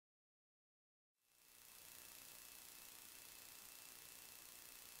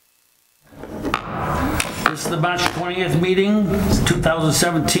the March 20th meeting,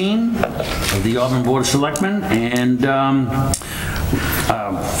 2017, of the Auburn Board of Selectmen. And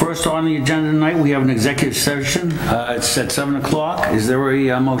first on the agenda tonight, we have an executive session. It's at 7 o'clock. Is there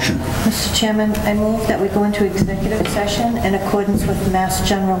a motion? Mr. Chairman, I move that we go into executive session in accordance with Mass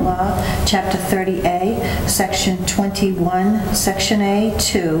General Law, Chapter 30A, Section 21, Section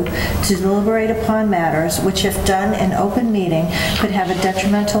A2, to deliberate upon matters which, if done in open meeting, could have a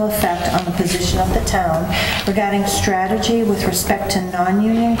detrimental effect on the position of the town regarding strategy with respect to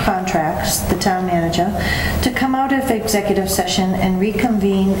non-union contracts, the town manager, to come out of executive session and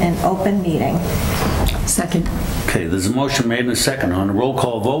reconvene in open meeting. Second. Okay, there's a motion made and a second. On a roll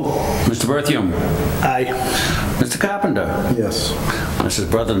call vote, Mr. Berthium. Aye. Mr. Carpenter. Yes. Mrs.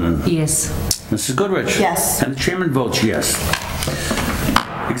 Brotherton. Yes. Mrs. Goodrich. Yes. And the chairman votes yes.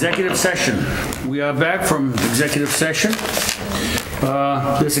 Executive session. We are back from executive session.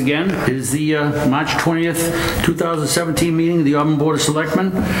 This again is the March 20th, 2017 meeting of the Auburn Board of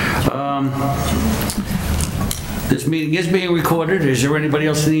Selectmen. This meeting is being recorded. Is there anybody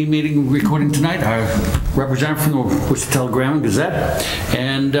else in the meeting recording tonight? Our representative from the Worcester Telegram and Gazette.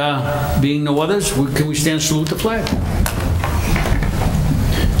 And being no others, can we stand and salute the flag?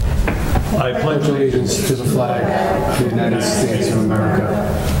 I pledge allegiance to the flag of the United States of America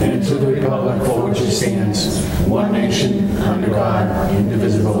and to the republic for which it stands, one nation, under God,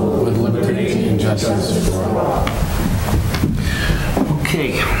 indivisible, with liberty and justice for all.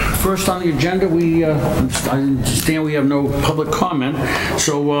 Okay, first on the agenda, I understand we have no public comment,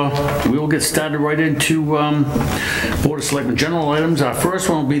 so we will get started right into Board of Selectmen general items. Our first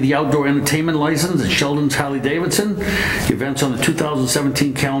one will be the outdoor entertainment license at Sheldon's Harley-Davidson. The event's on the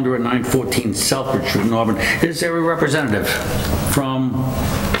 2017 calendar at 914 Southbridge Street in Auburn. Is there a representative from...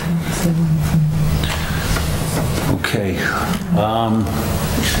 Okay.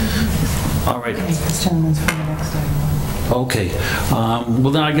 All right. This gentleman's for the next item. Okay.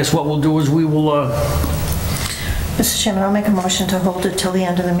 Well, then I guess what we'll do is we will... Mr. Chairman, I'll make a motion to hold it till the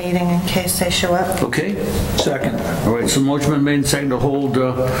end of the meeting in case they show up. Okay. Second. All right, so motion been made and second to hold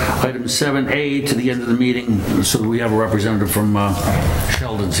item 7A to the end of the meeting so that we have a representative from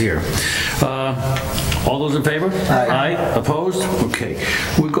Sheldon's here. All those in favor? Aye. Aye. Opposed? Okay.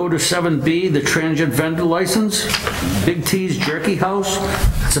 We go to 7B, the transient vendor license. Big T's Jerky House.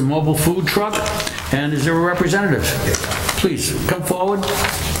 It's a mobile food truck. And is there a representative? Please, come forward.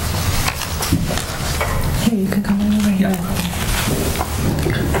 Here, you can come over here. Yeah.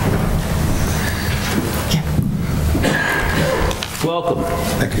 Welcome.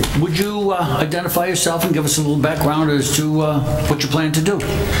 Thank you. Would you identify yourself and give us a little background as to what you plan to do?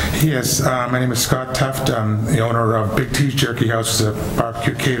 Yes, my name is Scott Teft. I'm the owner of Big T's Jerky House. It's a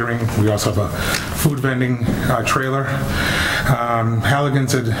barbecue catering. We also have a food vending trailer.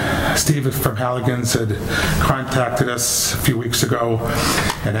 Steve from Halligan's had contacted us a few weeks ago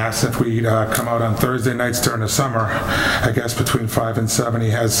and asked if we'd come out on Thursday nights during the summer. I guess between 5 and 7, he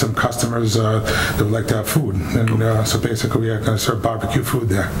has some customers that would like to have food. And so basically, we are going to serve barbecue food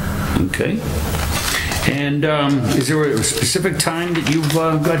there. Okay. And is there a specific time that you've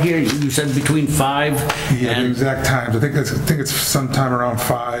got here? You said between 5 yeah, and... the exact times. I think it's sometime around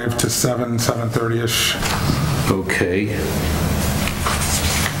 5 to 7, 7:30-ish. Okay.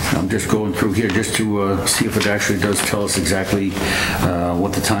 I'm just going through here just to see if it actually does tell us exactly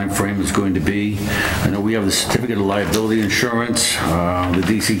what the time frame is going to be. I know we have the certificate of liability insurance, the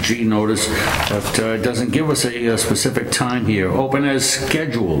DCG notice, but it doesn't give us a specific time here. Open as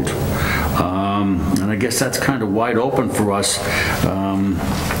scheduled. And I guess that's kind of wide open for us.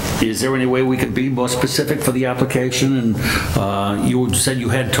 Is there any way we could be more specific for the application? And you said you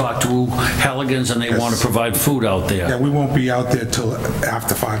had talked to Halligan's and they want to provide food out there. Yeah, we won't be out there till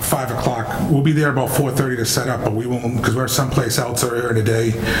after 5 o'clock. We'll be there about 4:30 to set up, but we won't, because we're someplace else earlier in the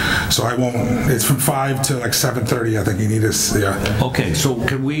day. So I won't, it's from 5 to like 7:30, I think you need us there. Okay, so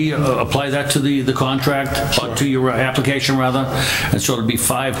can we apply that to the contract, Sure. or to your application rather? And so it'll be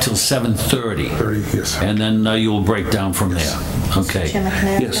 5 till 7:30. 30, yes. And then you'll break down from there. Okay. Chairman, can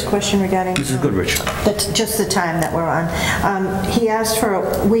I ask a question regarding... Mrs. Goodrich. Just the time that we're on. He asked for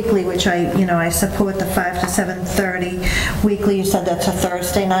a weekly, which I support the 5 to 7:30 weekly. You said that's a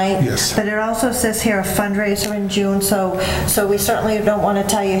Thursday night? Yes. But it also says here a fundraiser in June, so we certainly don't want to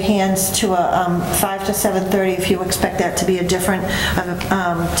tie your hands to a 5 to 7:30 if you expect that to be a different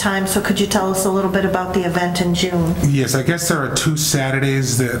time. So could you tell us a little bit about the event in June? Yes, I guess there are 2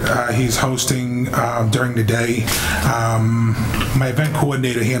 Saturdays that he's hosting during the day. My event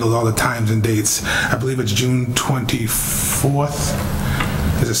coordinator handled all the times and dates. I believe it's June 24th.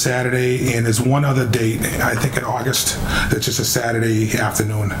 Is a Saturday, and there's one other date, I think in August, that's just a Saturday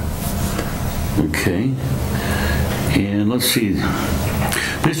afternoon. Okay. And let's see.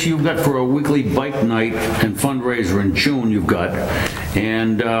 This you've got for a weekly bike night and fundraiser in June you've got.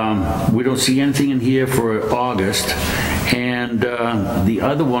 And we don't see anything in here for August. And the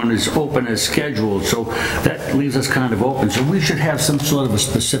other one is open as scheduled, so that leaves us kind of open. So we should have some sort of a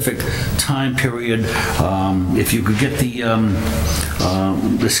specific time period. If you could get the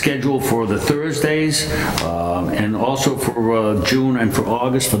schedule for the Thursdays and also for June and for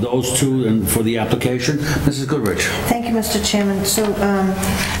August for those two and for the application. Mrs. Goodrich. Thank you, Mr. Chairman. So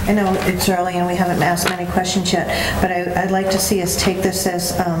I know it's early and we haven't asked many questions yet, but I'd like to see us take this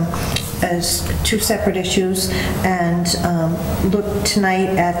as two separate issues and look tonight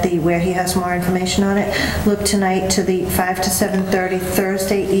at where he has more information on it, look tonight to the 5 to 7:30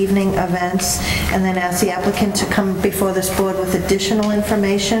 Thursday evening events, and then ask the applicant to come before this board with additional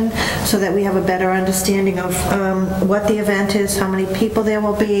information so that we have a better understanding of what the event is, how many people there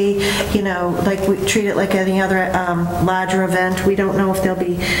will be, like we treat it like any other larger event. We don't know if there'll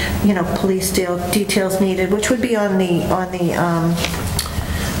be, police details needed, which would be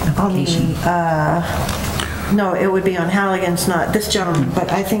no, it would be on Halligan's, not this gentleman,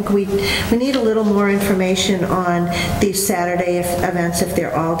 but I think we need a little more information on these Saturday events, if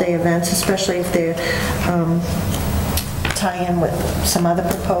they're all-day events, especially if they're tie in with some other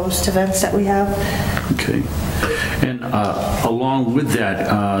proposed events that we have. Okay. And along with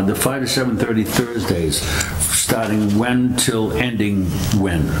that, the 5 to 7:30 Thursdays, starting when till ending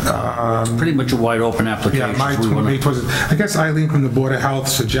when? It's pretty much a wide open application. Yeah, I guess Eileen from the Board of Health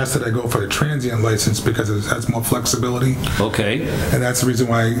suggested I go for the transient license because it has more flexibility. Okay. And that's the reason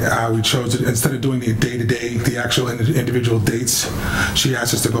why we chose it. Instead of doing the day-to-day, the actual individual dates, she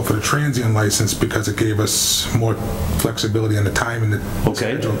asked us to go for the transient license because it gave us more flexibility in the time and the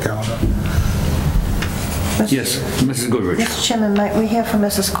schedule calendar. Yes, Mrs. Goodrich. Mr. Chairman, might we hear from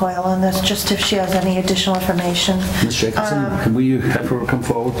Mrs. Coyle on this, just if she has any additional information? Ms. Jacobson, can we have her come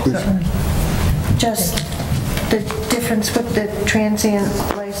forward, please? Just the difference with the transient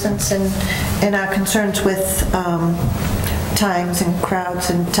license and our concerns with times and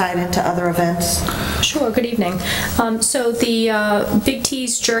crowds and tied into other events. Sure, good evening. So the Big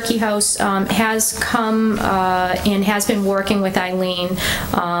T's Jerky House has come and has been working with Eileen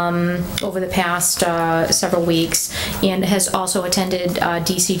over the past several weeks and has also attended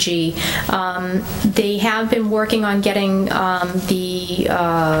DCG. They have been working on getting the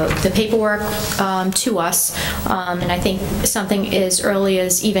paperwork to us, and I think something as early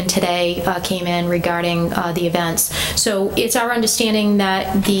as even today came in regarding the events. So it's our understanding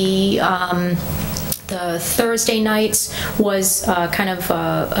that the Thursday nights was kind of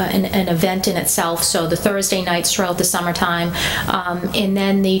an event in itself, so the Thursday nights throughout the summertime. And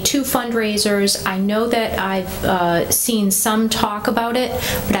then the two fundraisers, I know that I've seen some talk about it,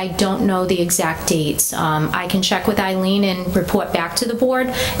 but I don't know the exact dates. I can check with Eileen and report back to the board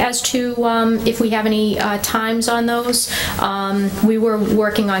as to if we have any times on those. We were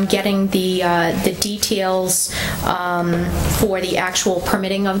working on getting the details for the actual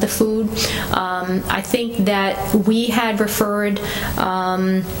permitting of the food. I think that we had referred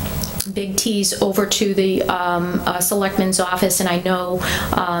Big T's over to the Selectmen's office, and I know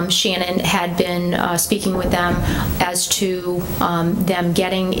Shannon had been speaking with them as to them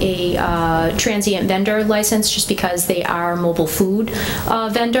getting a transient vendor license just because they are a mobile food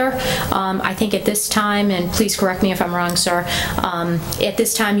vendor. I think at this time, and please correct me if I'm wrong, sir, at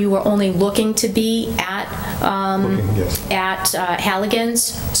this time you were only looking to be at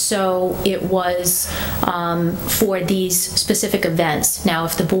Halligan's, so it was for these specific events. Now,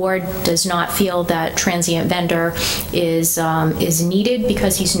 if the board does not feel that transient vendor is needed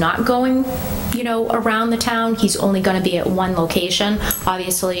because he's not going, around the town, he's only going to be at one location.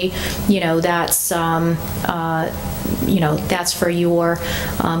 Obviously, that's that's for your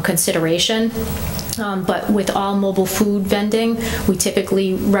consideration. But with all mobile food vending, we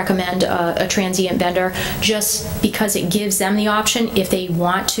typically recommend a transient vendor just because it gives them the option if they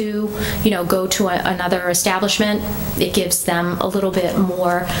want to, go to another establishment. It gives them a little bit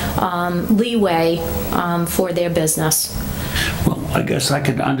more leeway for their business. Well, I guess I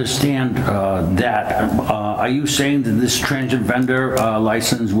could understand that. Are you saying that this transient vendor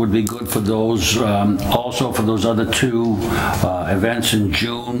license would be good for those, also for those other two events in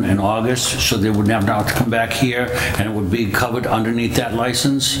June and August, so they wouldn't have to come back here and it would be covered underneath that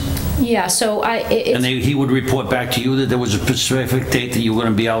license? Yeah, so he would report back to you that there was a specific date that you were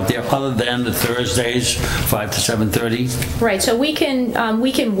going to be out there other than the Thursdays, 5 to 7:30? Right, so we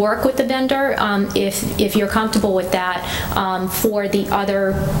can work with the vendor if you're comfortable with that for for the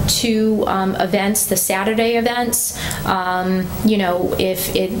other two events, the Saturday events, you know,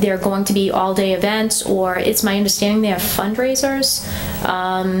 if they're going to be all-day events, or it's my understanding they're fundraisers.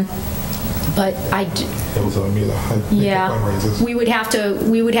 But we would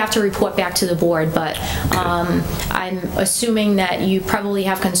have to report back to the board, but I'm assuming that you probably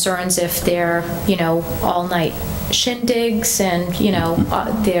have concerns if they're, you know, all-night shindigs, and, you know,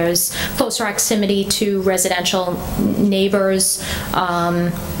 there's close proximity to residential neighbors,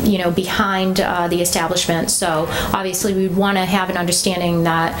 you know, behind the establishment. So obviously we'd want to have an understanding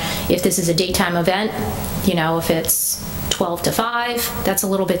that if this is a daytime event, you know, if it's 12 to 5, that's a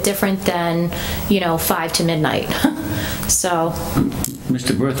little bit different than, you know, 5 to midnight. So.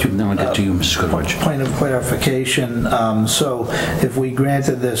 Mr. Bertram, then I'll get to you, Mrs. Goodrich. Point of clarification, so if we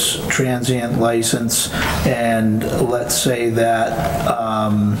granted this transient license, and let's say that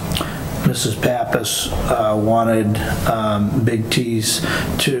Mrs. Pappas wanted Big T's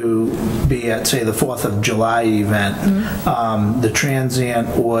to be at, say, the 4th of July event, the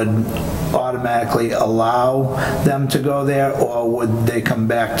transient would automatically allow them to go there, or would they come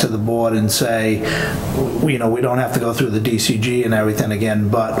back to the board and say, you know, we don't have to go through the DCG and everything again,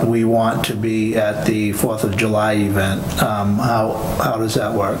 but we want to be at the 4th of July event? How does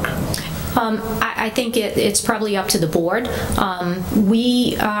that work? I think it's probably up to the board.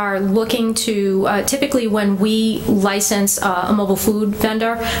 We are looking to, typically when we license a mobile food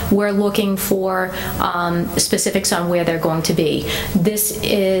vendor, we're looking for specifics on where they're going to be. This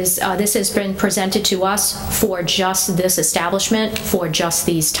has been presented to us for just this establishment, for just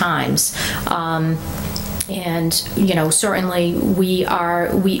these times. And, you know, certainly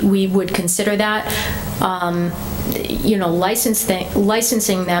we would consider that, you know,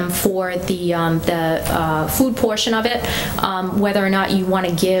 licensing them for the food portion of it, whether or not you want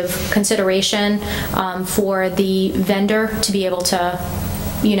to give consideration for the vendor to be able to,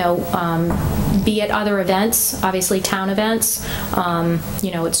 you know, be at other events, obviously town events,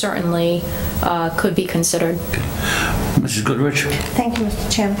 you know, it certainly could be considered. Mrs. Goodrich? Thank you,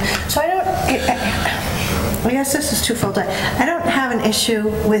 Mr. Chairman. So I guess this is twofold. I don't have an issue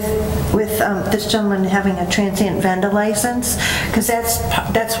with this gentleman having a transient vendor license, because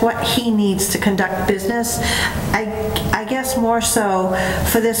that's what he needs to conduct business. I guess more so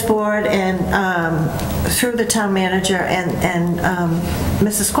for this board and through the town manager and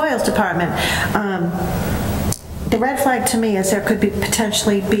Mrs. Coyle's department. The red flag to me is there could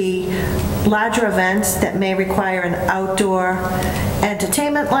potentially be larger events that may require an outdoor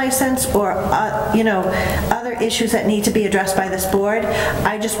entertainment license, or you know, other issues that need to be addressed by this board.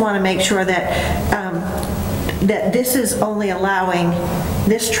 I just want to make sure that that this is only allowing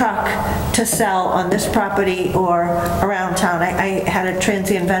this truck to sell on this property or around town. I had a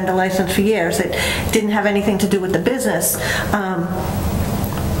transient vendor license for years. It didn't have anything to do with the business.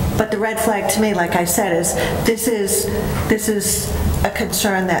 But the red flag to me, like I said, is this is a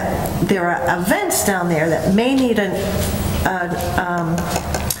concern that there are events down there that may need an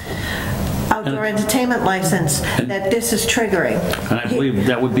outdoor entertainment license that this is triggering. And I believe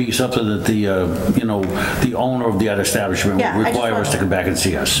that would be something that the you know, the owner of the other establishment would require us to come back and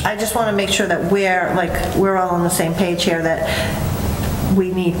see us. I just want to make sure that we're all on the same page here, that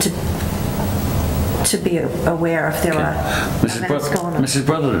we need to be aware if there are events going on. Mrs.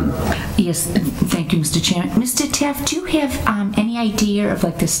 Brotherton. Yes, thank you, Mr. Chairman. Mr. Taft, do you have any idea of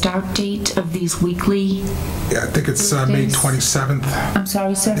like the start date of these weekly? Yeah, I think it's May 27th. I'm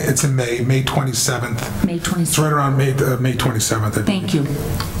sorry, sir? It's in May 27th. May 27th. It's right around May 27th. Thank you.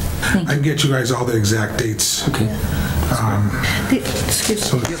 I can get you guys all the exact dates. Okay. Excuse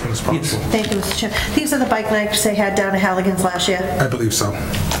So me. as soon as possible. Thank you, Mr. Chair. These are the bike nights they had down at Halligan's last year. I believe so.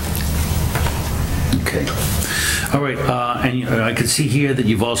 Okay. All right, and I can see here that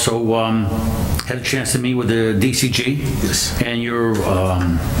you've also had a chance to meet with the DCG. Yes. And you're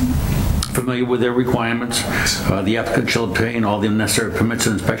familiar with their requirements. The applicant shall obtain all the necessary permits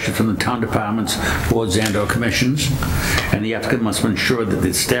and inspections from the town departments, boards, and/or commissions. And the applicant must ensure that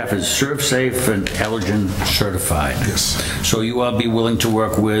the staff is serve-safe and allergen certified. Yes. So you will be willing to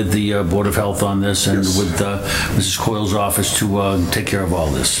work with the Board of Health on this, and Yes. with Mrs. Coyle's office to take care of all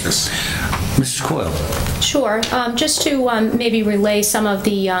this. Yes. Mrs. Coyle. Sure. Just to maybe relay some of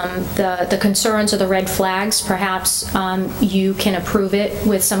the concerns or the red flags, perhaps you can approve it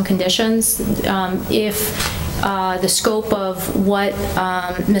with some conditions. If the scope of what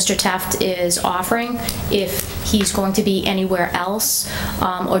Mr. Teft is offering, if he's going to be anywhere else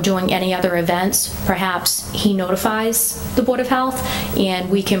or doing any other events, perhaps he notifies the Board of Health, and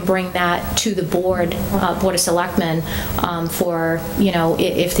we can bring that to the Board of Selectmen for,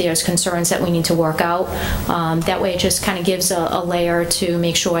 if there's concerns that we need to work out. That way it just kind of gives a layer to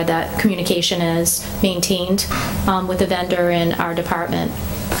make sure that communication is maintained with the vendor in our department.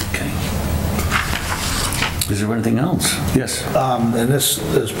 Okay. Is there anything else? Yes. And this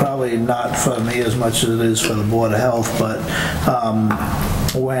is probably not for me as much as it is for the Board of Health, but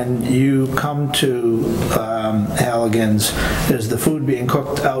when you come to Halligan's, is the food being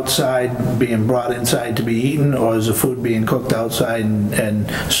cooked outside, being brought inside to be eaten, or is the food being cooked outside and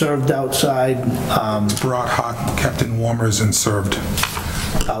served outside? Brought hot, kept in warmers, and served.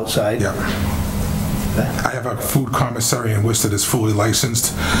 Outside? Yeah. I have a food commissary in Worcester that's fully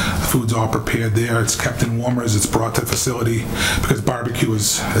licensed. The food's all prepared there. It's kept in warmers. It's brought to the facility because barbecue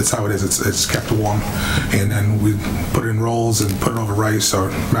it's how it is. It's kept warm, and then we put it in rolls and put it over rice or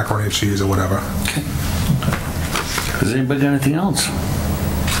macaroni and cheese or whatever. Okay. Has anybody got anything else?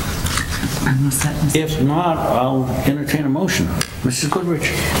 If not, I'll entertain a motion. Mrs.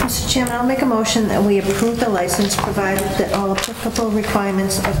 Goodrich. Mr. Chairman, I'll make a motion that we approve the license provided that all applicable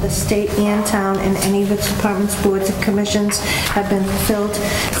requirements of the state and town and any of its departments, boards, and commissions have been fulfilled.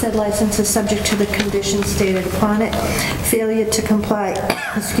 Said license is subject to the conditions stated upon it. Failure to comply,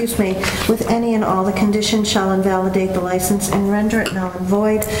 with any and all the conditions shall invalidate the license and render it null and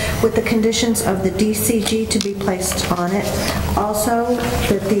void, with the conditions of the DCG to be placed on it. Also,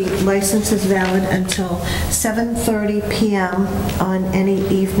 that the license is valid until 7:30 p.m. on any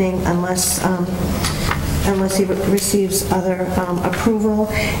evening unless he receives other approval,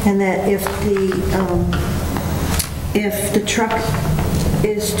 and that if the truck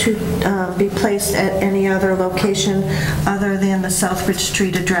is to be placed at any other location other than the Southbridge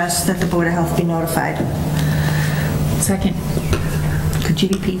Street address, that the Board of Health be notified. Second. Could you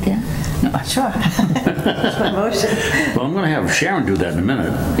repeat that? No, sure. That's my motion. Well, I'm going to have Sharon do that in a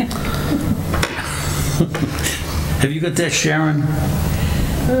minute. Have you got that, Sharon?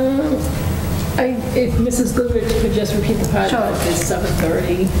 If Mrs. Goodrich could just repeat the part of it,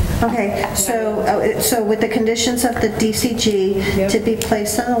 7:30. Okay, so with the conditions of the DCG to be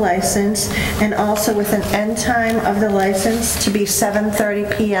placed on the license, and also with an end time of the license to be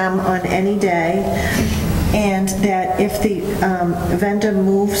 7:30 p.m. on any day, and that if the vendor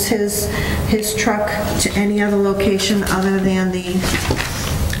moves his truck to any other location other than the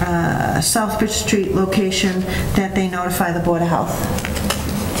Southbridge Street location, that they notify the Board of Health.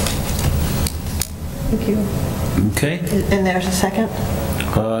 Thank you. Okay. And there's a second?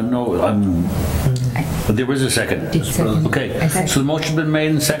 No, there is a second. Okay, so the motion's been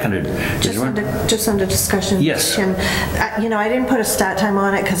made and seconded. Just under discussion. Yes. Jim, I didn't put a start time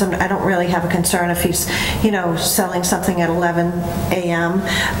on it because I don't really have a concern if he's, selling something at 11 a.m.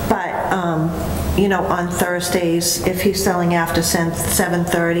 But, on Thursdays, if he's selling after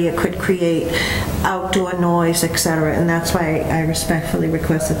 7:30, it could create outdoor noise, etc. And that's why I respectfully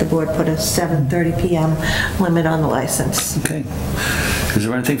request that the board put a 7:30 p.m. limit on the license. Okay. Is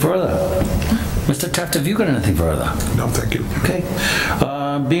there anything further? Mr. Teft, have you got anything further? No, thank you. Okay.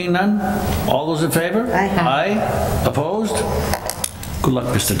 Being none, all those in favor? Aye. Aye. Opposed? Good luck,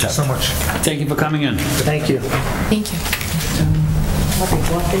 Mr. Teft. So much. Thank you for coming in. Thank you. Thank you. I'll be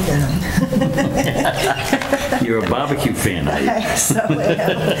walking down. You're a barbecue fan, are you? So,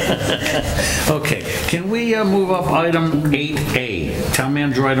 Okay, can we move up item 8A, town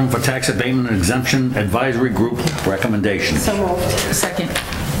manager item for tax abatement and exemption advisory group recommendation? so moved. Second.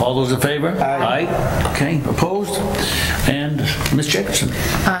 All those in favor? Aye. Okay, opposed? And Ms. Jacobson?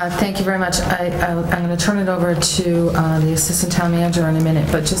 Thank you very much. I'm going to turn it over to the assistant town manager in a minute,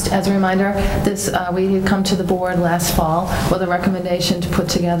 but just as a reminder, we had come to the board last fall with a recommendation to put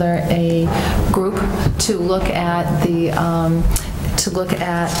together a group to look at the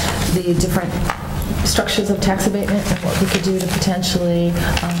different structures of tax abatement and what we could do to potentially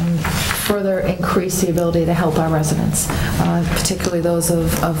further increase the ability to help our residents, particularly those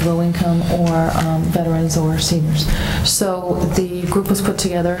of low income or veterans or seniors. So the group was put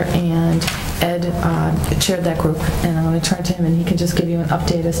together and Ed chaired that group, and I'm going to turn to him and he can just give you an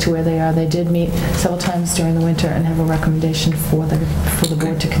update as to where they are. They did meet several times during the winter and have a recommendation for the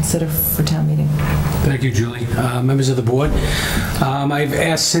board to consider for town meeting. Thank you, Julie. Members of the board, I've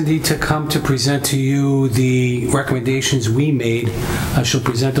asked Cindy to come to present to you the recommendations we made. She'll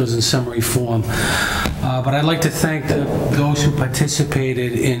present those in summary form. But I'd like to thank those who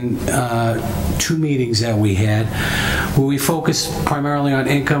participated in 2 meetings that we had, where we focused primarily on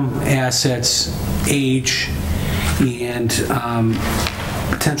income, assets, age, and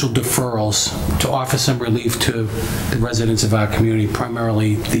potential deferrals to offer some relief to the residents of our community,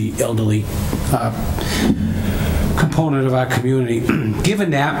 primarily the elderly component of our community.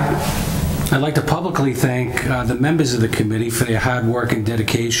 Given that, I'd like to publicly thank the members of the committee for their hard work and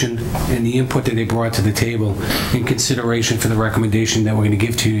dedication and the input that they brought to the table in consideration for the recommendation that we're going to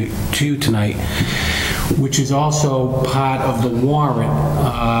give to you tonight, which is also part of the warrant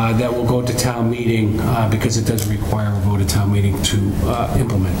that will go to town meeting because it does require a vote at town meeting to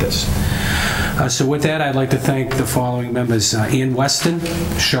implement this. So with that, I'd like to thank the following members: Ann Weston,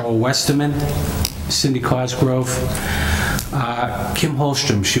 Cheryl Westerman, Cindy Cosgrove, Kim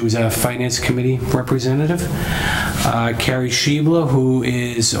Holstrom, she was a Finance Committee representative, Carrie Schiebler, who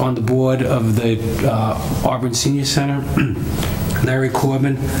is on the board of the Auburn Senior Center, Larry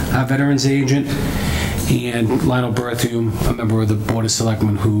Corbin, our Veterans Agent, and Lionel Berthium, a member of the Board of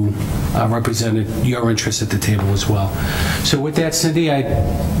Selectmen, who represented your interests at the table as well. So with that, Cindy,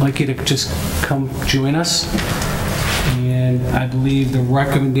 I'd like you to just come join us. And I believe the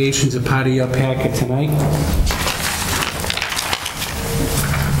recommendations are part of your packet tonight.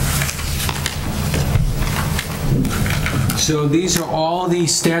 So these are all the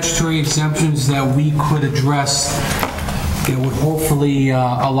statutory exemptions that we could address that would hopefully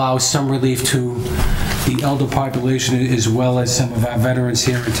allow some relief to the elder population as well as some of our veterans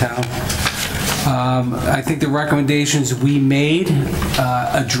here in town. I think the recommendations we made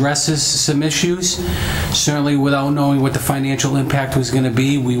addresses some issues. Certainly, without knowing what the financial impact was going to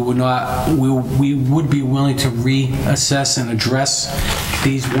be, we would be willing to reassess and address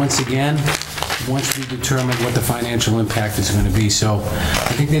these once again, once we determine what the financial impact is going to be. So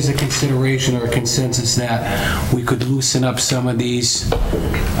I think there's a consideration or a consensus that we could loosen up some of these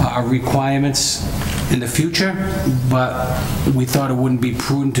requirements in the future, but we thought it wouldn't be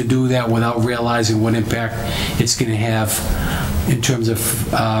prudent to do that without realizing what impact it's going to have in terms of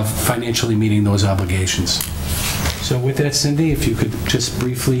financially meeting those obligations. So with that, Cindy, if you could just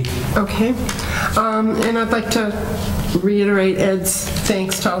briefly... Okay. And I'd like to reiterate Ed's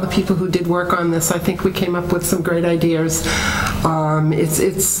thanks to all the people who did work on this. I think we came up with some great ideas.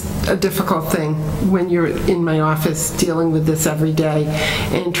 It's a difficult thing when you're in my office dealing with this every day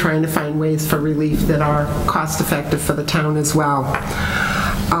and trying to find ways for relief that are cost-effective for the town as well.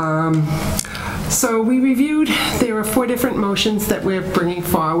 So we reviewed, there are 4 different motions that we're bringing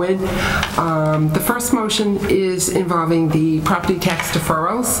forward. The first motion is involving the property tax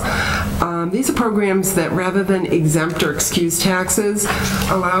deferrals. These are programs that, rather than exempt or excuse taxes,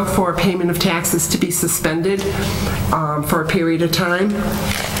 allow for payment of taxes to be suspended for a period of time.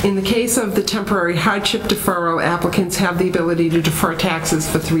 In the case of the temporary hardship deferral, applicants have the ability to defer taxes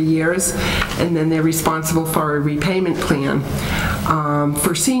for 3 years, and then they're responsible for a repayment plan.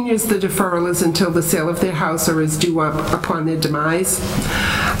 For seniors, the deferral is until the sale of their house or is due up upon their demise.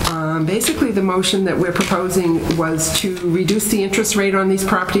 Basically, the motion that we're proposing was to reduce the interest rate on these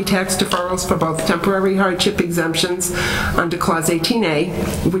property tax deferrals for both temporary hardship exemptions under Clause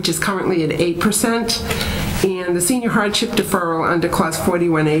 18A, which is currently at 8%, and the senior hardship deferral under Clause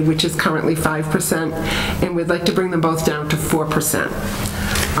 41A, which is currently 5%, and we'd like to bring them both down to 4%.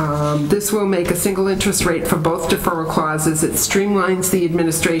 This will make a single interest rate for both deferral clauses. It streamlines the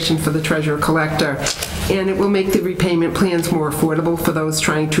administration for the treasurer-collector, and it will make the repayment plans more affordable for those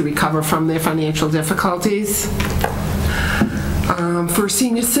trying to recover from their financial difficulties. For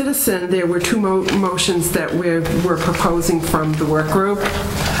senior citizen, there were 2 motions that we're proposing from the work group.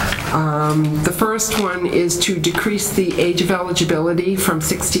 The first one is to decrease the age of eligibility from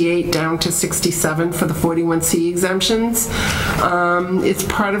 68 down to 67 for the 41C exemptions. It's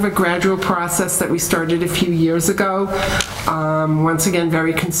part of a gradual process that we started a few years ago. Once again,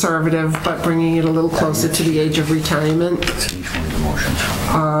 very conservative, but bringing it a little closer to the age of retirement.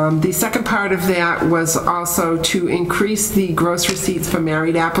 The second part of that was also to increase the gross receipts for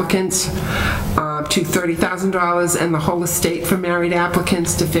married applicants to $30,000 and the whole estate for married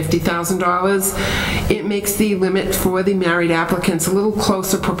applicants to $50,000. It makes the limit for the married applicants a little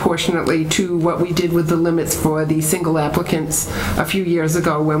closer proportionately to what we did with the limits for the single applicants a few years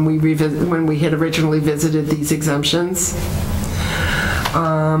ago when we had originally visited these exemptions.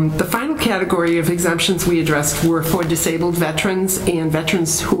 The final category of exemptions we addressed were for disabled veterans and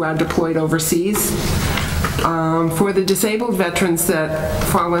veterans who are deployed overseas. For the disabled veterans that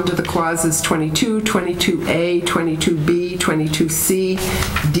fall under the clauses 22, 22A, 22B,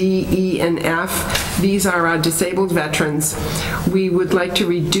 22C, D, E, and F, these are our disabled veterans. We would like to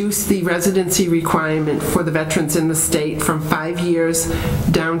reduce the residency requirement for the veterans in the state from 5 years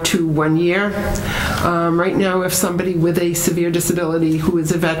down to 1 year. Right now, if somebody with a severe disability who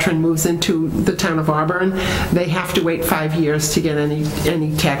is a veteran moves into the town of Auburn, they have to wait 5 years to get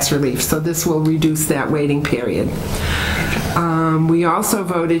any tax relief. So this will reduce that waiting period. We also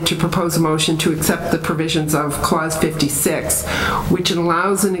voted to propose a motion to accept the provisions of Clause 56, which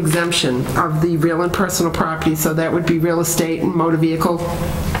allows an exemption of the real and personal property, so that would be real estate and motor vehicle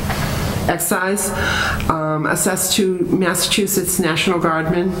excise, assessed to Massachusetts National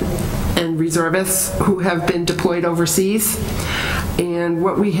Guardsmen and reservists who have been deployed overseas. And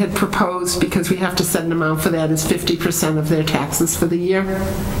what we had proposed, because we have to set an amount for that, is 50% of their taxes for the year.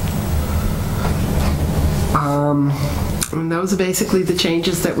 And those are basically the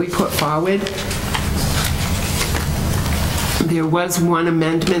changes that we put forward. There was one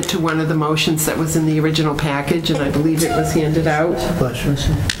amendment to one of the motions that was in the original package, and I believe it was handed out.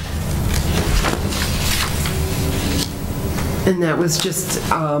 And that was just,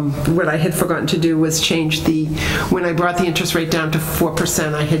 what I had forgotten to do was change when I brought the interest rate down to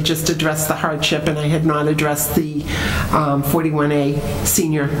 4%, I had just addressed the hardship and I had not addressed the 41A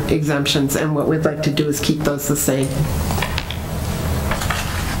senior exemptions, and what we'd like to do is keep those the same.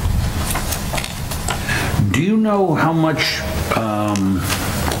 Do you know how much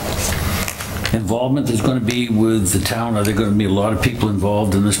involvement there's going to be with the town? Are there going to be a lot of people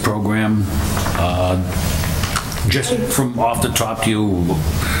involved in this program? Just from off the top,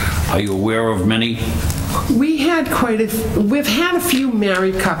 are you aware of many? We've had a few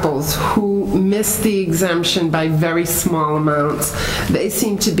married couples who missed the exemption by very small amounts. They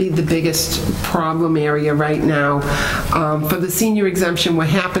seem to be the biggest problem area right now. For the senior exemption, what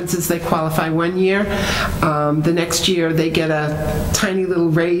happens is they qualify 1 year. The next year, they get a tiny little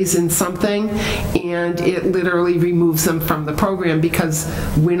raise in something, and it literally removes them from the program because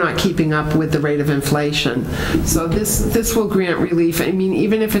we're not keeping up with the rate of inflation. So this will grant relief. I mean,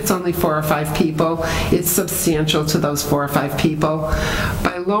 even if it's only 4 or 5 people, it's substantial to those 4 or 5 people.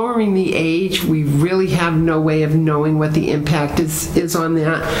 By lowering the age, we really have no way of knowing what the impact is on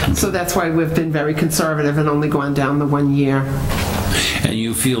that. So that's why we've been very conservative and only gone down the 1 year. And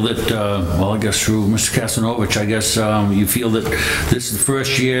you feel that, well, I guess through Mr. Kastanovich, I guess you feel that this is the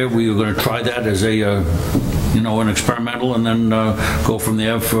first year we were going to try that as a, an experimental, and then go from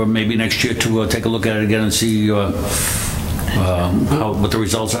there for maybe next year to take a look at it again and see what the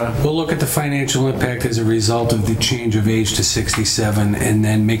results are? We'll look at the financial impact as a result of the change of age to 67 and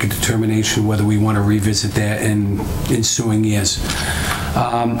then make a determination whether we want to revisit that in ensuing years.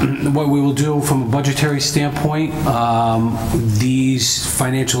 What we will do from a budgetary standpoint, these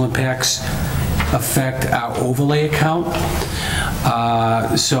financial impacts affect our overlay account.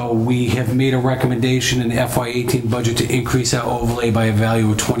 So we have made a recommendation in the FY18 budget to increase our overlay by a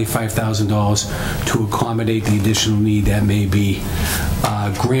value of $25,000 to accommodate the additional need that may be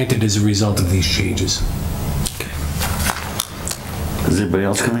granted as a result of these changes. Okay. Does anybody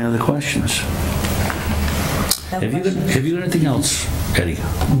else have any other questions? Have you got anything else, Eddie?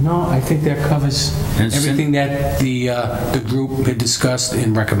 No, I think that covers everything that the group had discussed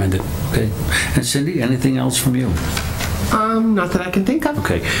and recommended. Okay. And Cindy, anything else from you? Not that I can think of.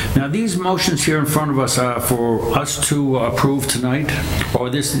 Okay. Now, these motions here in front of us are for us to approve tonight, or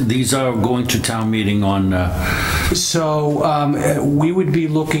these are going to town meeting on... So we would be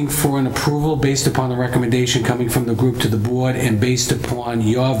looking for an approval based upon the recommendation coming from the group to the board, and based upon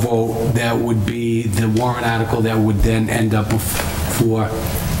your vote, that would be the warrant article that would then end up for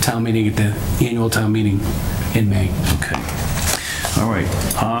town meeting at the annual town meeting in May. Okay. All right.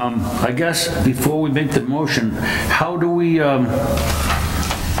 I guess before we make the motion, how do we, well,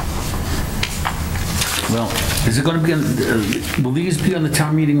 is it going to be, will these be on the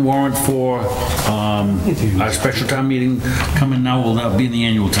town meeting warrant for our special town meeting coming now? Will that be in the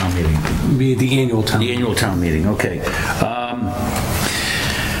annual town meeting? Be the annual town. The annual town meeting, okay.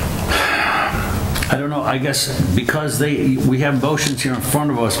 I don't know, I guess because we have motions here in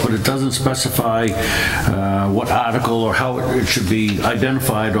front of us, but it doesn't specify what article or how it should be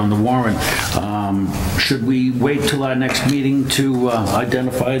identified on the warrant. Should we wait till our next meeting to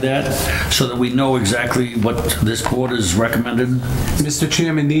identify that so that we know exactly what this board has recommended? Mr.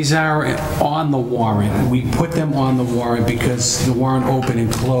 Chairman, these are on the warrant. We put them on the warrant because the warrant opened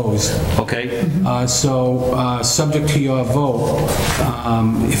and closed. Okay. So subject to your vote,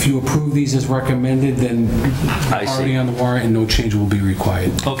 if you approve these as recommended, amended, then I see. already on the warrant and no change will be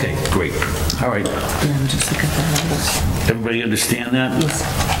required. Okay, great. All right. Everybody understand that?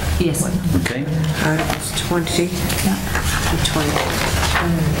 Yes. Okay. Articles 20 to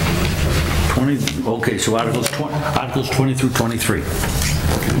 20, okay, so Articles 20 through 23.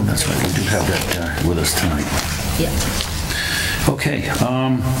 That's right, we do have that with us tonight. Yeah. Okay,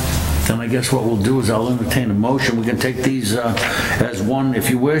 then I guess what we'll do is I'll entertain a motion. We can take these as one if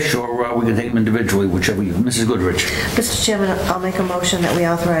you wish, or we can take them individually, whichever you. Mrs. Goodrich. Mr. Chairman, I'll make a motion that we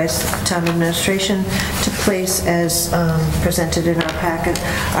authorize town administration to place as presented in our packet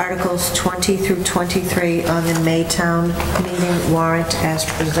Articles 20 through 23 on the May town meeting warrant as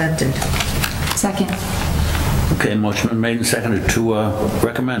presented. Second. Okay, motion been made and seconded to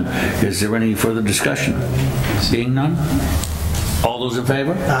recommend. Is there any further discussion? Being none? All those in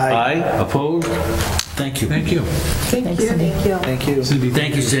favor? Aye. Opposed? Thank you. Thank you. Thank you. Thank you. Thank you. Cindy.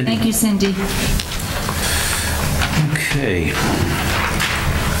 Thank you, Cindy. Thank you, Cindy. Okay.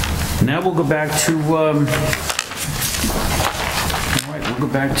 Now we'll go back to, all right, we'll go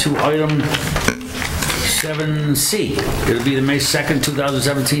back to item 7C. It'll be the May 2nd,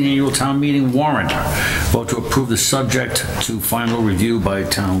 2017 annual town meeting warrant. Vote to approve the subject to final review by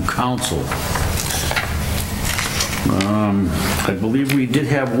town council. I believe we did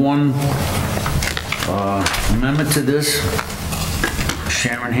have one amendment to this.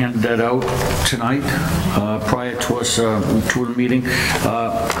 Sharon handed that out tonight prior to us to the meeting.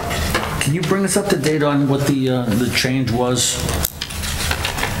 Can you bring us up to date on what the change was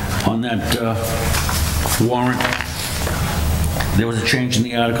on that warrant? There was a change in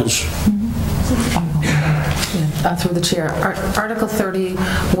the articles? Through the chair. Article 30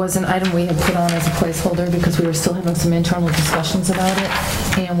 was an item we had put on as a placeholder because we were still having some internal discussions about it,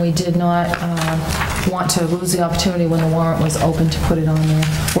 and we did not want to lose the opportunity when the warrant was open to put it on there.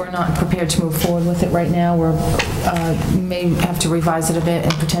 We're not prepared to move forward with it right now. We may have to revise it a bit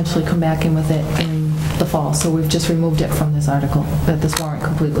and potentially come back in with it in the fall. So we've just removed it from this article, this warrant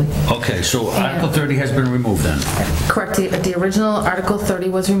completely. Okay, so Article 30 has been removed then? Correct. The original Article 30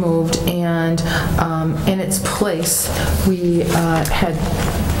 was removed, and in its place, we had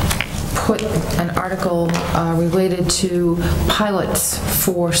put an article related to pilots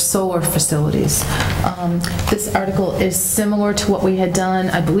for solar facilities. This article is similar to what we had done,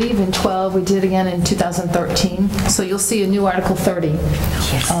 I believe, in 12. We did again in 2013. So you'll see a new Article 30.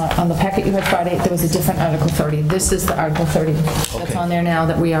 Yes. On the packet you had Friday, there was a different Article 30. This is the Article 30 that's on there now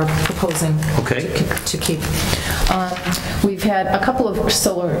that we are proposing to keep. We've had a couple of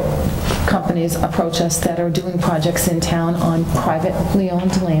solar companies approach us that are doing projects in town on privately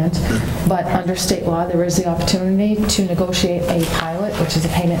owned land, but under state law there is the opportunity to negotiate a pilot, which is a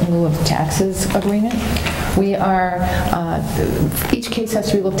payment in lieu of taxes agreement. We are, each case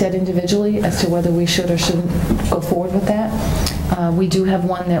has to be looked at individually as to whether we should or shouldn't go forward with that. We do have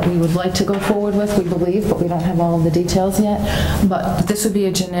one that we would like to go forward with, we believe, but we don't have all of the details yet. But this would be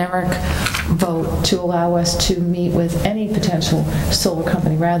a generic vote to allow us to meet with any potential solar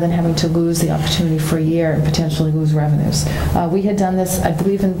company rather than having to lose the opportunity for a year and potentially lose revenues. We had done this, I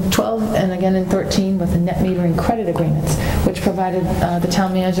believe, in 12 and again in 13 with the net metering credit agreements, which provided the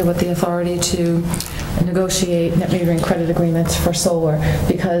town manager with the authority to negotiate net metering credit agreements for solar,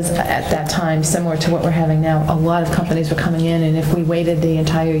 because at that time, similar to what we're having now, a lot of companies were coming in, and if we waited the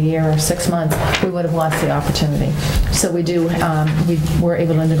entire year or 6 months, we would have lost the opportunity. So we were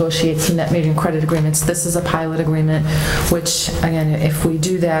able to negotiate some net metering credit agreements. This is a pilot agreement, which, again, if we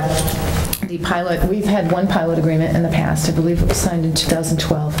do that, the pilot, we've had one pilot agreement in the past. I believe it was signed in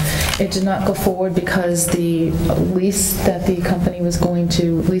 2012. It did not go forward because the lease that the company was going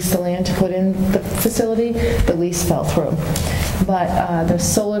to lease the land to put in the facility, the lease fell through. But the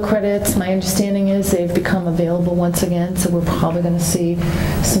solar credits, my understanding is they've become available once again, so we're probably going to see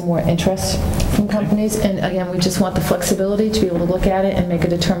some more interest from companies. And again, we just want the flexibility to be able to look at it and make a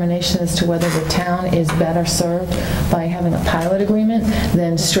determination as to whether the town is better served by having a pilot agreement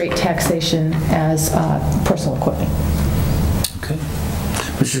than straight taxation as personal equipment. Okay.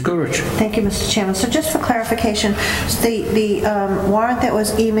 Mrs. Goodrich. Thank you, Mr. Chairman. So just for clarification, the warrant that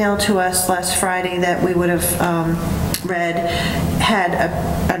was emailed to us last Friday that we would have read had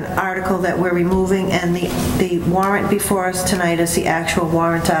an article that we're removing, and the warrant before us tonight is the actual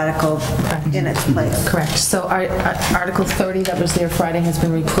warrant article in its place. Correct. So Article 30 that was there Friday has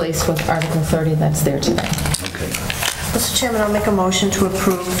been replaced with Article 30 that's there today. Okay. Mr. Chairman, I'll make a motion to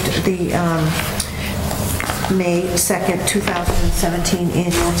approve the May 2nd, 2017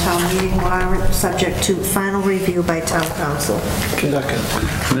 annual town meeting warrant, subject to final review by town council. Second.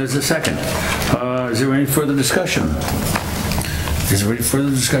 There's a second. Is there any further discussion? Is there any further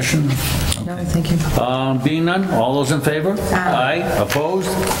discussion? No. Okay. Thank you. Being none, all those in favor? Aye. Opposed?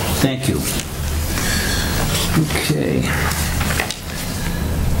 Thank you. Okay.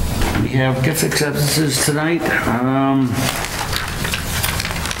 We have gift acceptances tonight.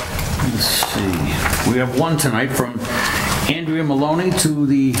 Let's see. We have one tonight from Andrea Maloney to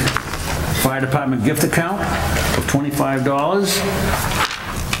the Fire Department gift account of $25.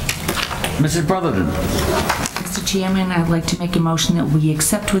 Mrs. Brotherton. Mr. Chairman, I'd like to make a motion that we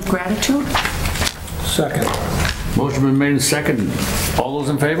accept with gratitude. Second. Motion been made and second. All those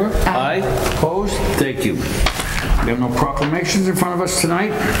in favor? Aye. Opposed? Thank you. We have no proclamations in front of us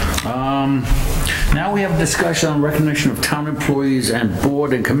tonight. Now we have a discussion on recognition of town employees and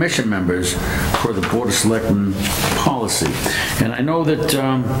board and commission members for the Board of Selectmen policy. And I know that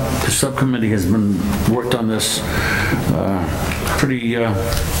the subcommittee has been worked on this pretty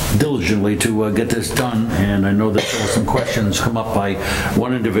diligently to get this done, and I know that there were some questions come up by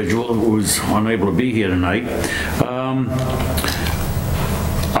one individual who was unable to be here tonight.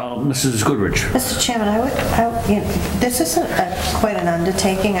 Mrs. Goodrich. Mr. Chairman, this isn't quite an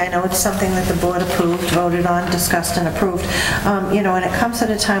undertaking. I know it's something that the board approved, voted on, discussed, and approved. And it comes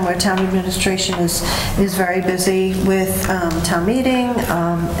at a time where town administration is very busy with town meeting,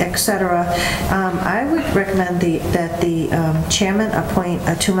 etc. I would recommend that the chairman appoint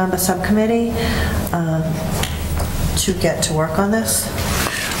a two-member subcommittee to get to work on this.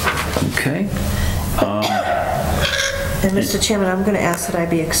 Okay. And Mr. Chairman, I'm going to ask that I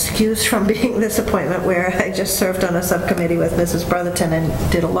be excused from being this appointment where I just served on a subcommittee with Mrs. Brotherton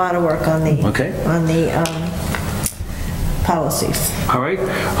and did a lot of work on the policies. All right.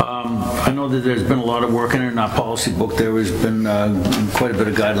 I know that there's been a lot of work in our policy book. There has been quite a bit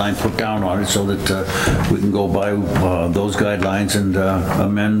of guideline put down on it so that we can go by those guidelines and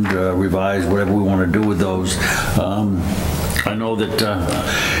amend, revise, whatever we want to do with those. I know that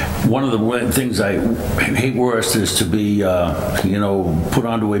one of the things I hate worst is to be, put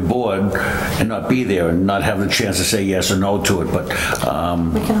onto a board and not be there and not have the chance to say yes or no to it. But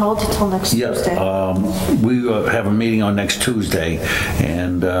we can hold it till next Tuesday. We have a meeting on next Tuesday,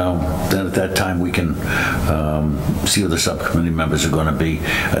 and then at that time we can see who the subcommittee members are going to be.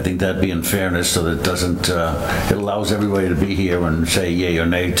 I think that'd be in fairness, so that it doesn't. It allows everybody to be here and say yay or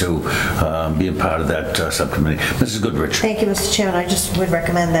nay to be a part of that subcommittee. Mrs. Goodrich. Thank you, Mr. Chairman. I just would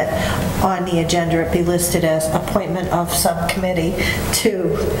recommend that on the agenda it be listed as appointment of subcommittee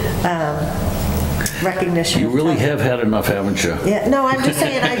to recognition. You really have had enough, haven't you? Yeah, no, I'm just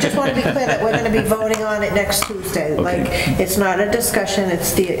saying, I just want to be clear that we're going to be voting on it next Tuesday. Okay. Like, it's not a discussion,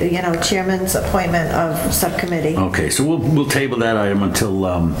 it's the, chairman's appointment of subcommittee. Okay, so we'll table that item until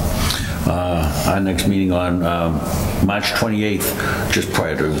our next meeting on March 28th, just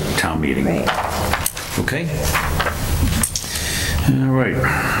prior to town meeting. Right. Okay? All right.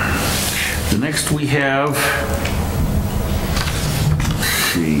 The next we have, let's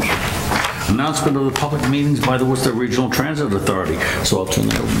see, announcement of the public meetings by the Worcester Regional Transit Authority. So I'll turn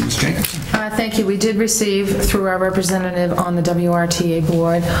that over to Ms. Jenkins. Thank you. We did receive, through our representative on the WRTA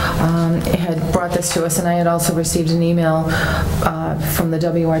board, it had brought this to us, and I had also received an email from the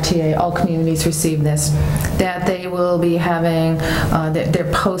WRTA, all communities received this, that they will be having,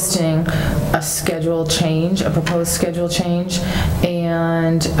 they're posting a schedule change, a proposed schedule change,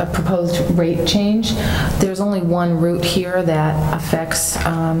 and a proposed rate change. There's only one route here that affects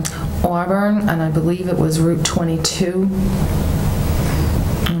Auburn, and I believe it was Route 22.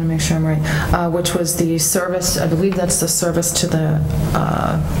 I want to make sure I'm right. Which was the service, I believe that's the service to the,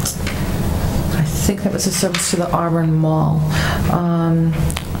 I think that was the service to the Auburn Mall.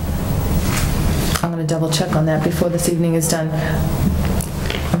 I'm going to double check on that before this evening is done.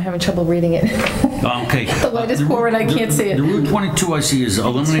 I'm having trouble reading it. Okay. The light is poor and I can't see it. The Route 22 I see is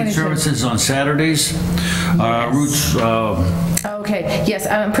eliminate services on Saturdays. Routes. Okay, yes,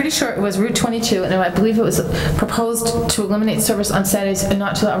 I'm pretty sure it was Route 22, and I believe it was proposed to eliminate service on Saturdays, and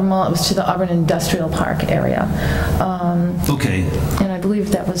not to the Auburn Mall, it was to the Auburn Industrial Park area. Okay. And I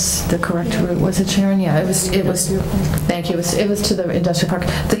believe that was the correct route, was it, Sharon? Yeah, it was. Thank you. It was to the Industrial Park.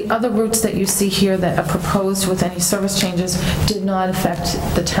 The other routes that you see here that are proposed with any service changes did not affect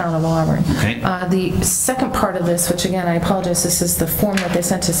the town of Auburn. Okay. The second part of this, which again, I apologize, this is the form that they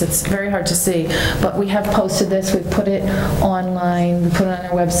sent us. It's very hard to see, but we have posted this. We've put it online. We put it on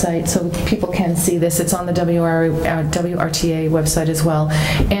our website so people can see this. It's on the WRTA website as well.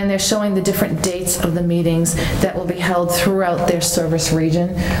 And they're showing the different dates of the meetings that will be held throughout their service this region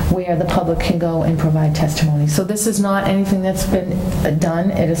where the public can go and provide testimony. So this is not anything that's been done.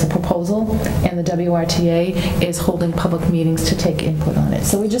 It is a proposal, and the WRTA is holding public meetings to take input on it.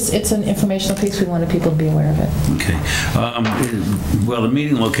 So it's an informational piece. We wanted people to be aware of it. Okay. Well, the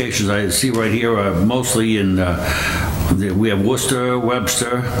meeting locations I see right here are mostly in, we have Worcester,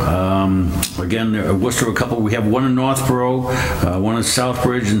 Webster, again, Worcester a couple, we have one in Northborough, one in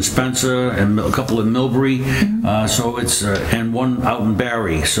Southbridge and Spencer, and a couple in Millbury, so it's, and one out in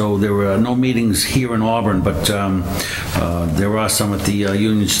Barry. So there are no meetings here in Auburn, but there are some at the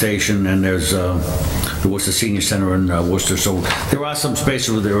Union Station, and there's the Worcester Senior Center in Worcester. So there are some spaces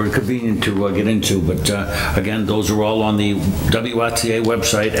where they're convenient to get into, but again, those are all on the WRTA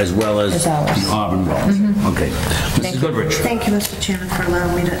website as well as the Auburn website. Okay. Mrs. Goodrich. Thank you, Mr. Chairman, for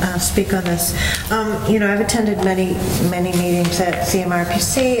allowing me to speak on this. You know, I've attended many meetings at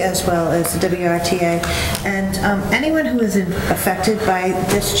CMRPC as well as the WRTA, and anyone who is affected by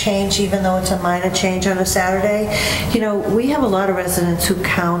this change, even though it's a minor change on a Saturday, you know, we have a lot of residents who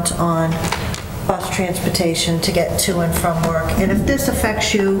count on bus transportation to get to and from work. And if this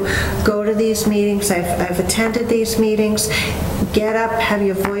affects you, go to these meetings. I've attended these meetings. Get up, have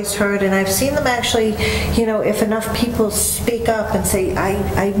your voice heard, and I've seen them actually, you know, if enough people speak up and say,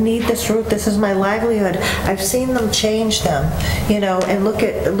 I need this route, this is my livelihood, I've seen them change them, you know, and look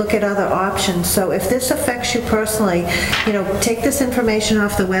at other options. So if this affects you personally, you know, take this information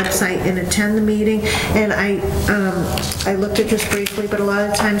off the website and attend the meeting. And I looked at this briefly, but a lot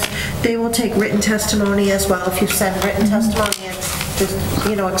of times they will take written testimony as well. If you send written testimony and just,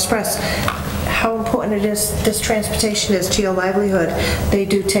 you know, express how important it is, this transportation is to your livelihood, they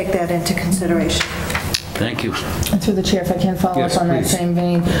do take that into consideration. Thank you. And through the chair, if I can follow up on that same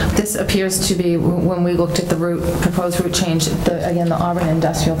vein, this appears to be, when we looked at the proposed route change, again, the Auburn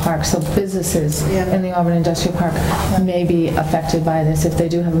Industrial Park. So businesses in the Auburn Industrial Park may be affected by this if they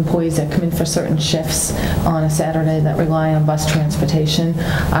do have employees that come in for certain shifts on a Saturday that rely on bus transportation.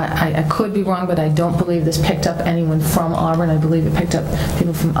 I could be wrong, but I don't believe this picked up anyone from Auburn. I believe it picked up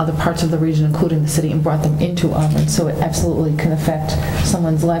people from other parts of the region, including the city, and brought them into Auburn. So it absolutely can affect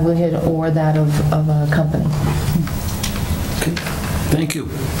someone's livelihood or that of a company. Okay. Thank you.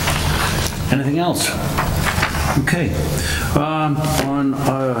 Anything else? Okay. On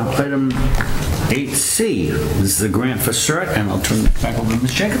item 8C, this is the grant for CERT, and I'll turn it back over to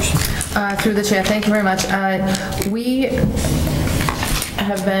Ms. Jacobs. Through the chair, thank you very much. We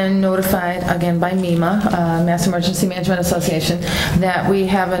have been notified again by MEMA, Mass Emergency Management Association, that we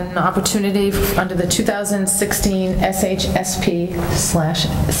have an opportunity under the 2016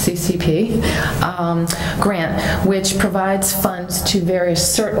 SHSP/CCP grant, which provides funds to various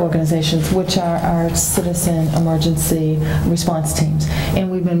CERT organizations, which are our citizen emergency response teams. And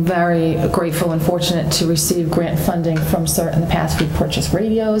we've been very grateful and fortunate to receive grant funding from CERT in the past. We've purchased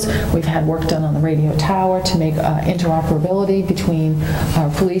radios. We've had work done on the radio tower to make interoperability between our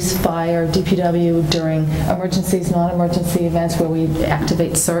police, fire, DPW during emergencies, non-emergency events where we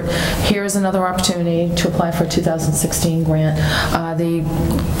activate CERT. Here's another opportunity to apply for a 2016 grant. The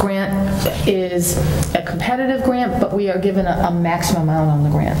grant is a competitive grant, but we are given a maximum amount on the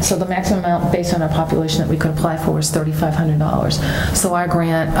grant. So the maximum amount based on our population that we could apply for is $3,500. So our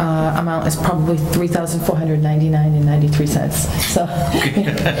grant amount is probably $3,499.93. So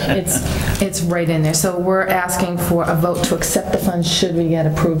it's right in there. So we're asking for a vote to accept the funds should we get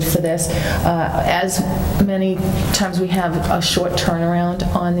approved for this. As many times we have a short turnaround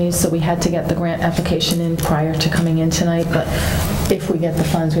on these, so we had to get the grant application in prior to coming in tonight, but if we get the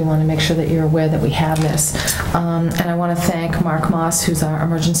funds, we want to make sure that you're aware that we have this. And I want to thank Mark Moss, who's our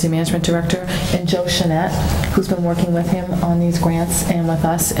Emergency Management Director, and Joe Chanette, who's been working with him on these grants and with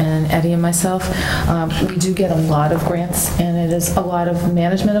us, and Eddie and myself. We do get a lot of grants, and it is a lot of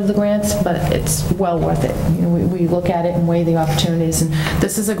management of the grants, but it's well worth it. You know, we look at it and weigh the opportunities, and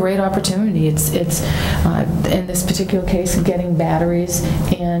this is a great opportunity. It's in this particular case, getting batteries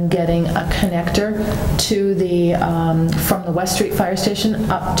and getting a connector to the from the West Street Fire Station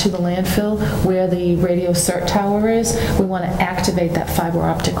up to the landfill where the radio CERT tower is. We want to activate that fiber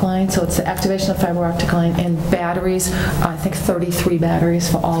optic line, so it's the activation of fiber optic line and batteries. I think 33 batteries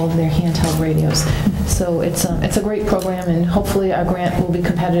for all of their handheld radios. So it's a great program, and hopefully our grant will be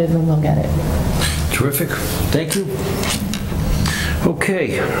competitive and we'll get it. Terrific. Thank you.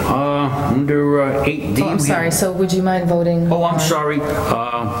 Okay, under 8D. Oh, I'm sorry, so would you mind voting? Oh, I'm sorry.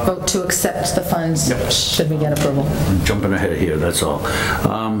 Vote to accept the funds should we get approval. I'm jumping ahead here, that's all.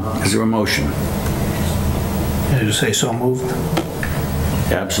 Is there a motion? Did you say so moved?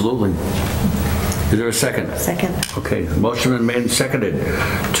 Absolutely. Is there a second? Second. Okay, motion been made and seconded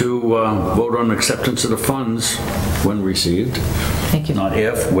to vote on acceptance of the funds when received. Thank you. Not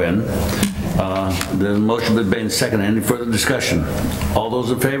if, when. The motion been made and seconded. Any further discussion? All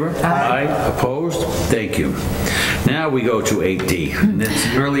those in favor? Aye. Opposed? Thank you. Now we go to 8D. And it's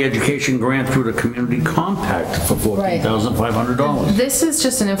the early education grant through the community compact for $14,500. This is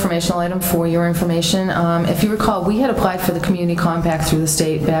just an informational item for your information. If you recall, we had applied for the community compact through the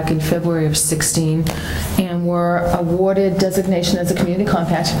state back in February of 16 and were awarded designation as a community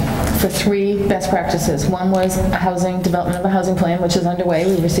compact for 3 best practices. One was a housing development of a housing plan, which is underway.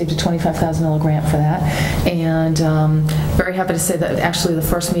 We received a $25,000 grant for that. And very happy to say that actually the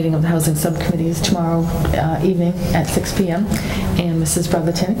first meeting of the housing subcommittee is tomorrow evening at 6 p.m. And Mrs.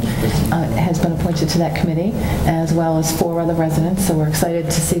 Brotherton has been appointed to that committee, as well as 4 other residents, so we're excited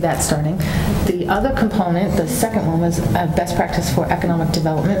to see that starting. The other component, the second one, was a best practice for economic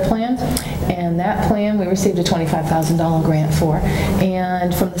development plan, and that plan we received a $25,000 grant for,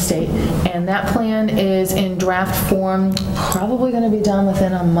 and from the state, and that plan is in draft form, probably going to be done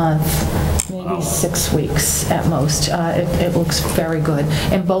within a month, maybe 6 weeks at most. It looks very good,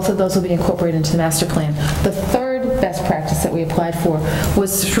 and both of those will be incorporated into the master plan. The third best practice that we applied for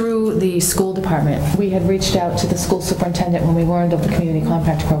was through the school department. We had reached out to the school superintendent when we learned of the community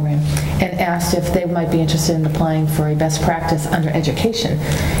compact program and asked if they might be interested in applying for a best practice under education.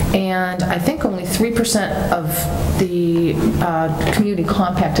 And I think only 3% of the community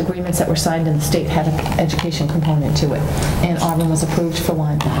compact agreements that were signed in the state had an education component to it, and Auburn was approved for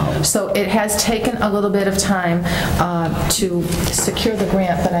one. So it has taken a little bit of time to secure the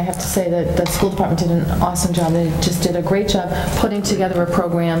grant, but I have to say that the school department did an awesome job. They just did a great job putting together a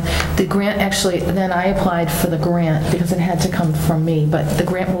program. The grant actually, then I applied for the grant because it had to come from me, but the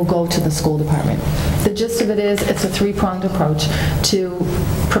grant will go to the school department. The gist of it is it's a 3-pronged approach to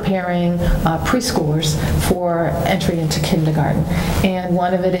preparing preschoolers for entry into kindergarten. And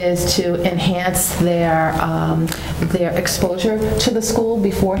one of it is to enhance their exposure to the school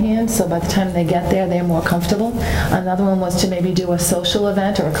beforehand, so by the time they get there, they're more comfortable. Another one was to maybe do a social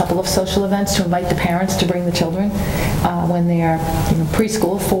event or a couple of social events to invite the parents to bring the children when they're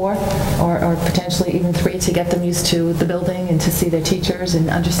preschool, 4 or potentially even 3, to get them used to the building and to see their teachers and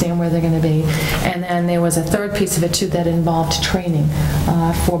understand where they're going to be. And then there was a third piece of it too that involved training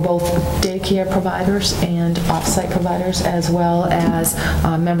for both daycare providers and off-site providers, as well as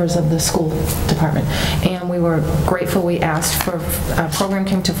members of the school department. And we were grateful. We asked for, a program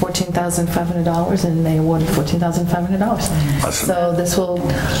came to $14,500 and they awarded $14,500. Awesome. So this will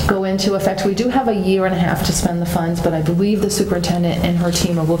go into effect. We do have a year and a half to spend the funds, but I believe the superintendent and her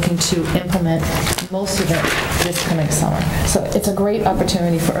team are looking to implement most of it this coming summer. So it's a great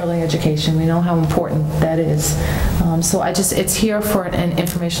opportunity for early education. We know how important that is. So it's here for an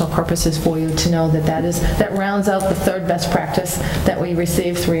informational purposes for you to know that rounds out the third best practice that we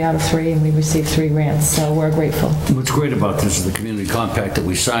received 3 out of 3, and we received 3 grants. So we're grateful. What's great about this is the community compact that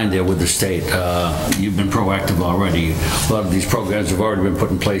we signed there with the state. You've been proactive already. A lot of these programs have already been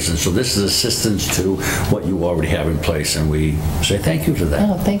put in place, and so this is assistance to what you already have in place, and we say thank you for that.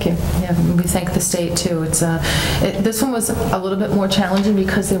 Oh, thank you. Yeah, we thank the state too. This one was a little bit more challenging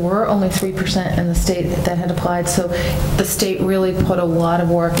because there were only 3% in the state that had applied, so the state really put a lot of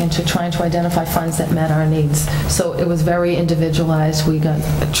work into trying to identify funds that met our needs. So it was very individualized. We got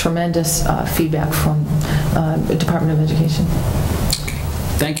tremendous feedback from the Department of Education.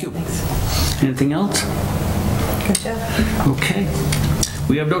 Thank you. Thanks. Anything else? Good job. Okay.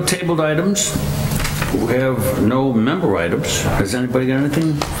 We have no tabled items. We have no member items. Has anybody got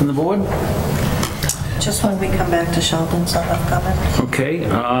anything from the board? Just when we come back to Sheldon's, I'll have comments. Okay.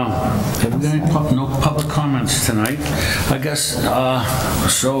 Have we got any no public comments tonight? I guess,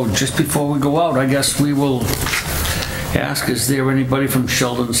 so just before we go out, I guess we will ask, is there anybody from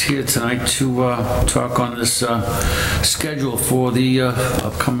Sheldon's here tonight to talk on this schedule for the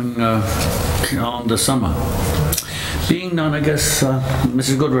upcoming calendar summer? Being none, I guess,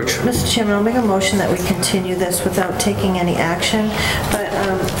 Mrs. Goodrich. Mr. Chairman, I'll make a motion that we continue this without taking any action, but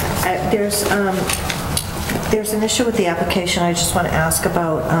there's an issue with the application I just want to ask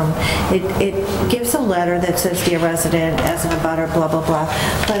about. It gives a letter that says, "Dear resident, as an abutter, blah, blah, blah."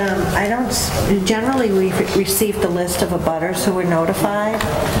 But I don't, generally we receive the list of abutters who were notified.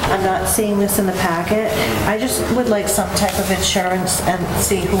 I'm not seeing this in the packet. I just would like some type of insurance and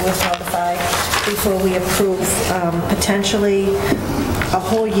see who was notified before we approve potentially a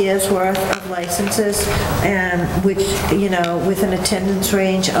whole year's worth of licenses, and which, with an attendance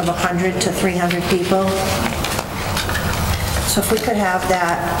range of 100 to 300 people. So if we could have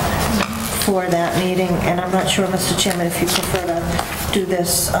that for that meeting, and I'm not sure, Mr. Chairman, if you prefer to do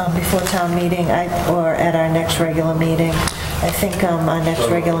this before town meeting or at our next regular meeting. I think our next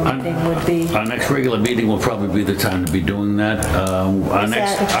regular meeting would be... Our next regular meeting will probably be the time to be doing that. Our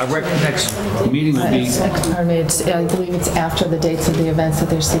next meeting will be... Pardon me, I believe it's after the dates of the events that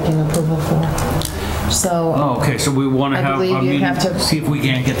they're seeking approval for. So... Oh, okay, so we want to have our meeting, see if we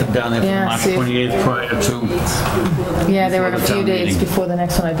can't get them down there for March 28th prior to... Yeah, there were a few days before the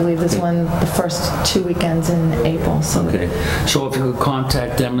next one. I believe this one, the first 2 weekends in April. So okay, so if you could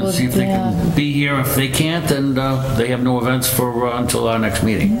contact them and see if they can be here. If they can't, then they have no events for until our next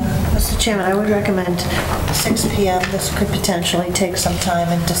meeting. Yeah. Mr. Chairman, I would recommend 6 p.m. This could potentially take some time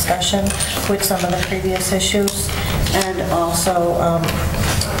in discussion with some of the previous issues. And also,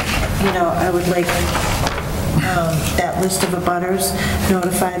 I would like that list of abutters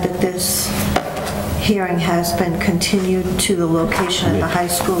notified that this hearing has been continued to the location at the high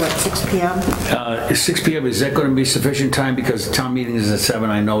school at 6 p.m. 6 p.m., is that going to be sufficient time? Because the town meeting is at 7.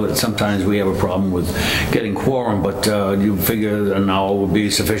 I know that sometimes we have a problem with getting quorum, but you figure an hour would be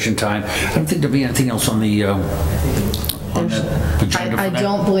sufficient time. I don't think there'll be anything else on the agenda. I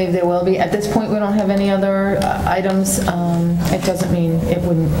don't believe there will be. At this point, we don't have any other items. It doesn't mean it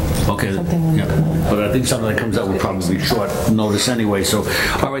wouldn't. Okay, but I think something that comes out will probably be short notice anyway. So,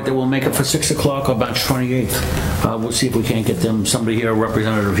 all right, then we'll make it for 6 o'clock on March 28th. We'll see if we can't get somebody here, a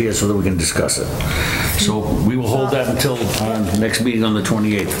representative here, so that we can discuss it. So we will hold that until next meeting on the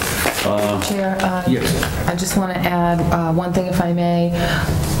 28th. Chair, yes. I just want to add one thing, if I may.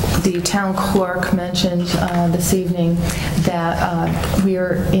 The town clerk mentioned this evening that we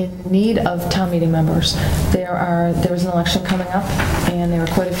are in need of town meeting members. There is an election coming up, and there are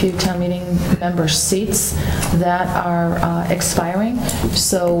quite a few town meeting member seats that are expiring.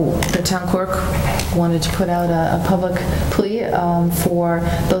 So the town clerk wanted to put out a public plea for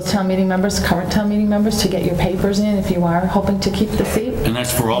those town meeting members, current town meeting members, to get your papers in if you are hoping to keep the seat. And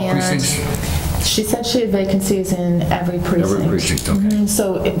that's for all precincts? She said she had vacancies in every precinct. Every precinct, okay.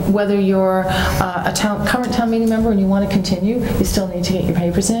 So whether you're a current town meeting member and you want to continue, you still need to get your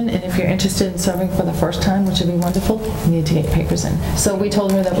papers in. And if you're interested in serving for the first time, which would be wonderful, you need to get your papers in. So we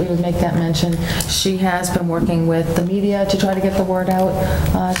told her that we would make that mention. She has been working with the media to try to get the word out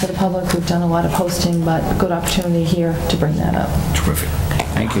to the public. We've done a lot of posting, but good opportunity here to bring that up. Terrific.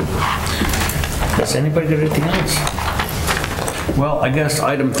 Thank you. Does anybody got anything else? Well, I guess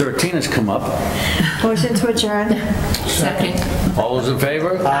item 13 has come up. Motion to adjourn. Second. All those in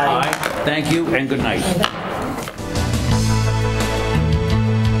favor? Aye. Thank you and good night.